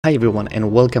Hi everyone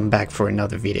and welcome back for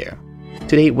another video.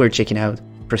 Today we're checking out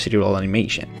procedural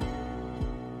animation.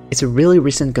 It's a really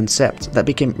recent concept that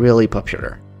became really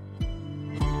popular.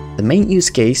 The main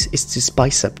use case is to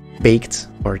spice up baked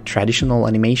or traditional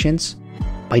animations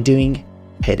by doing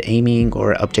head aiming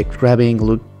or object grabbing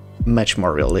look much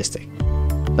more realistic.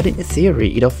 But in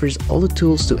theory it offers all the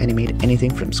tools to animate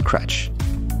anything from scratch.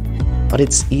 But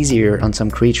it's easier on some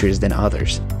creatures than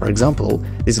others. For example,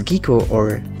 this gecko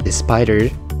or this spider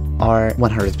are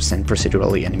 100%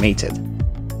 procedurally animated.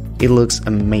 It looks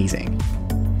amazing.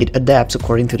 It adapts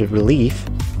according to the relief,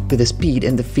 to the speed,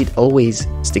 and the feet always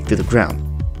stick to the ground.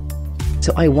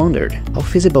 So I wondered, how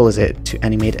feasible is it to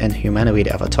animate an humanoid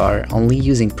avatar only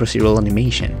using procedural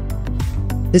animation?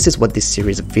 This is what this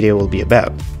series of video will be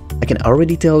about. I can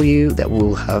already tell you that we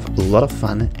will have a lot of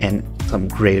fun and some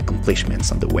great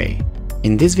accomplishments on the way.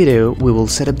 In this video, we will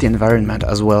set up the environment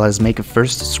as well as make a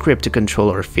first script to control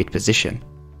our feet position.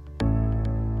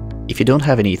 If you don't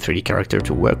have any 3D character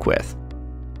to work with,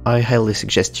 I highly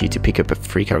suggest you to pick up a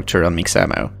free character on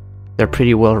Mixamo. They're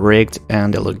pretty well rigged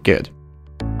and they look good.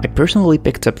 I personally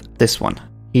picked up this one.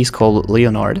 He's called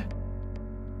Leonard.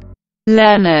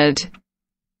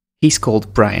 He's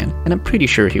called Brian, and I'm pretty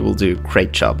sure he will do a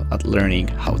great job at learning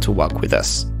how to walk with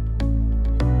us.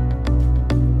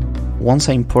 Once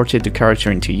I imported the character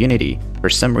into Unity, for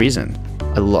some reason,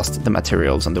 I lost the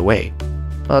materials on the way.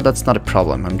 But that's not a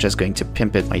problem, I'm just going to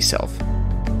pimp it myself.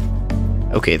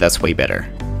 Okay, that's way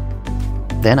better.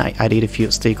 Then I added a few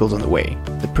obstacles on the way.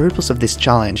 The purpose of this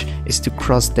challenge is to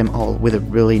cross them all with a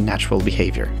really natural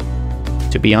behavior.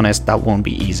 To be honest, that won't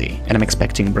be easy, and I'm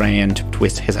expecting Brian to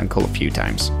twist his ankle a few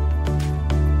times.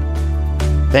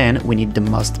 Then we need the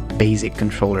most basic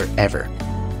controller ever.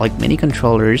 Like many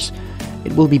controllers,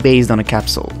 it will be based on a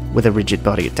capsule with a rigid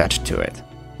body attached to it.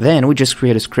 Then we just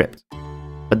create a script.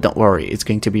 But don't worry, it's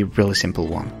going to be a really simple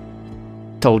one.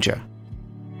 Told ya.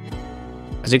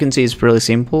 As you can see, it's really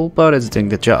simple, but it's doing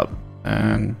the job,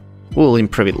 and we'll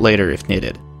improve it later if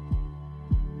needed.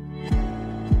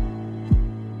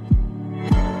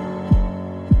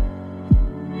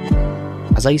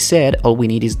 As I said, all we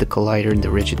need is the collider and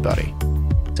the rigid body.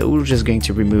 So we're just going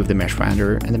to remove the mesh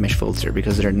render and the mesh filter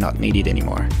because they're not needed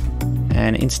anymore.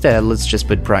 And instead, let's just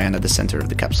put Brian at the center of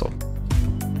the capsule.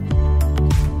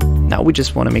 Now we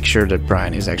just want to make sure that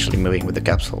Brian is actually moving with the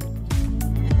capsule.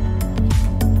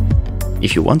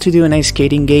 If you want to do an ice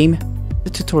skating game, the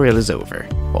tutorial is over.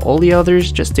 For all the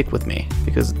others, just stick with me,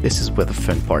 because this is where the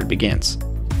fun part begins.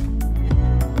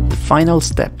 The final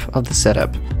step of the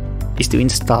setup is to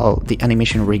install the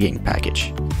animation rigging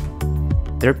package.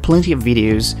 There are plenty of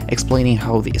videos explaining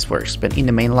how this works, but in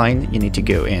the main line you need to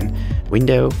go in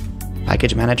Window,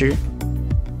 Package Manager,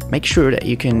 make sure that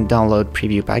you can download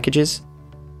preview packages,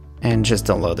 and just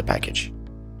download the package.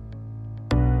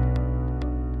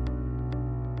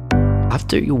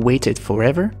 After you waited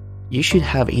forever, you should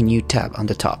have a new tab on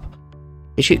the top.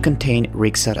 It should contain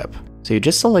Rig Setup, so you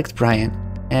just select Brian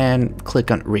and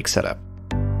click on Rig Setup.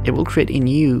 It will create a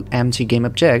new empty game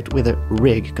object with a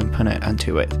rig component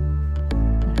onto it.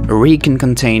 A rig can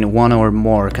contain one or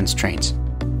more constraints.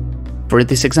 For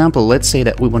this example, let's say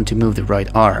that we want to move the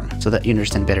right arm so that you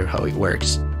understand better how it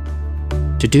works.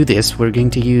 To do this, we're going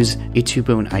to use a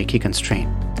 2-bone key constraint.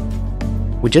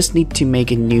 We just need to make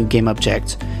a new game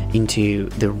object into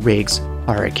the rigs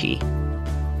hierarchy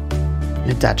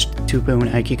and attach the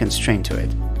 2-bone key constraint to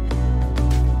it.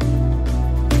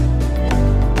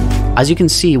 As you can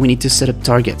see, we need to set up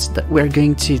targets that we're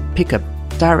going to pick up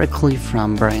directly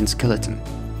from Brian's skeleton.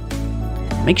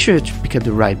 Make sure to pick up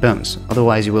the right bones,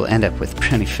 otherwise you will end up with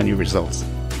pretty funny results.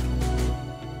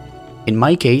 In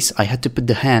my case, I had to put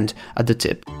the hand at the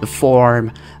tip, the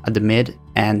forearm at the mid,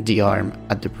 and the arm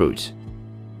at the root.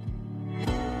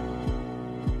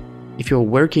 If you're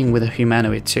working with a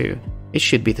humanoid too, it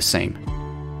should be the same.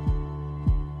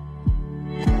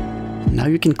 Now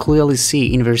you can clearly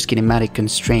see inverse kinematic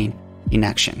constraint in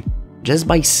action. Just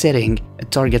by setting a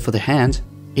target for the hand,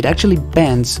 it actually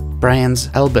bends Brian's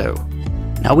elbow.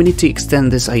 Now we need to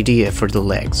extend this idea for the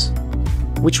legs,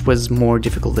 which was more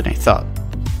difficult than I thought.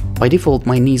 By default,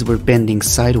 my knees were bending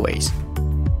sideways.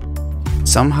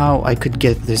 Somehow I could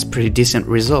get this pretty decent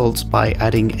results by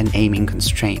adding an aiming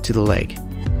constraint to the leg.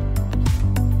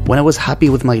 When I was happy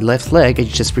with my left leg, I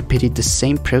just repeated the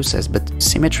same process but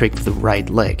symmetric for the right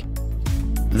leg.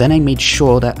 Then I made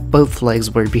sure that both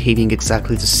legs were behaving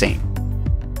exactly the same.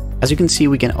 As you can see,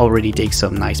 we can already take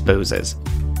some nice poses.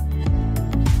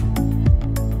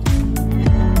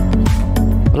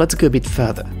 But let's go a bit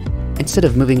further. Instead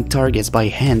of moving targets by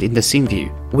hand in the scene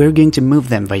view, we're going to move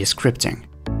them via scripting.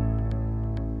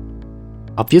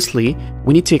 Obviously,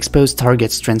 we need to expose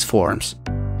target's transforms.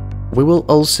 We will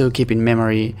also keep in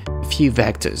memory a few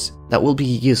vectors that will be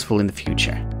useful in the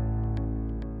future.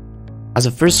 As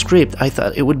a first script, I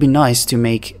thought it would be nice to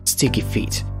make sticky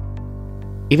feet.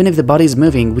 Even if the body is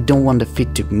moving, we don't want the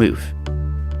feet to move.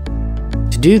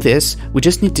 To do this, we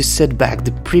just need to set back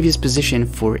the previous position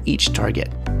for each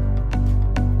target.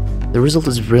 The result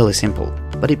is really simple,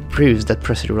 but it proves that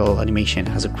procedural animation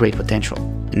has a great potential.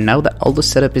 And now that all the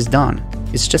setup is done,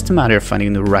 it's just a matter of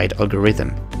finding the right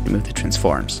algorithm to move the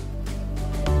transforms.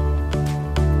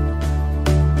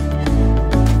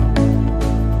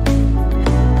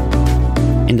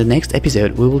 In the next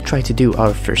episode, we will try to do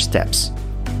our first steps.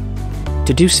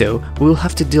 To do so, we will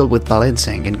have to deal with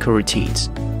balancing and coroutines.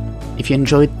 If you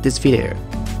enjoyed this video,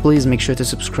 please make sure to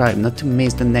subscribe not to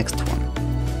miss the next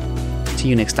one. See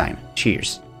you next time.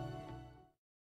 Cheers.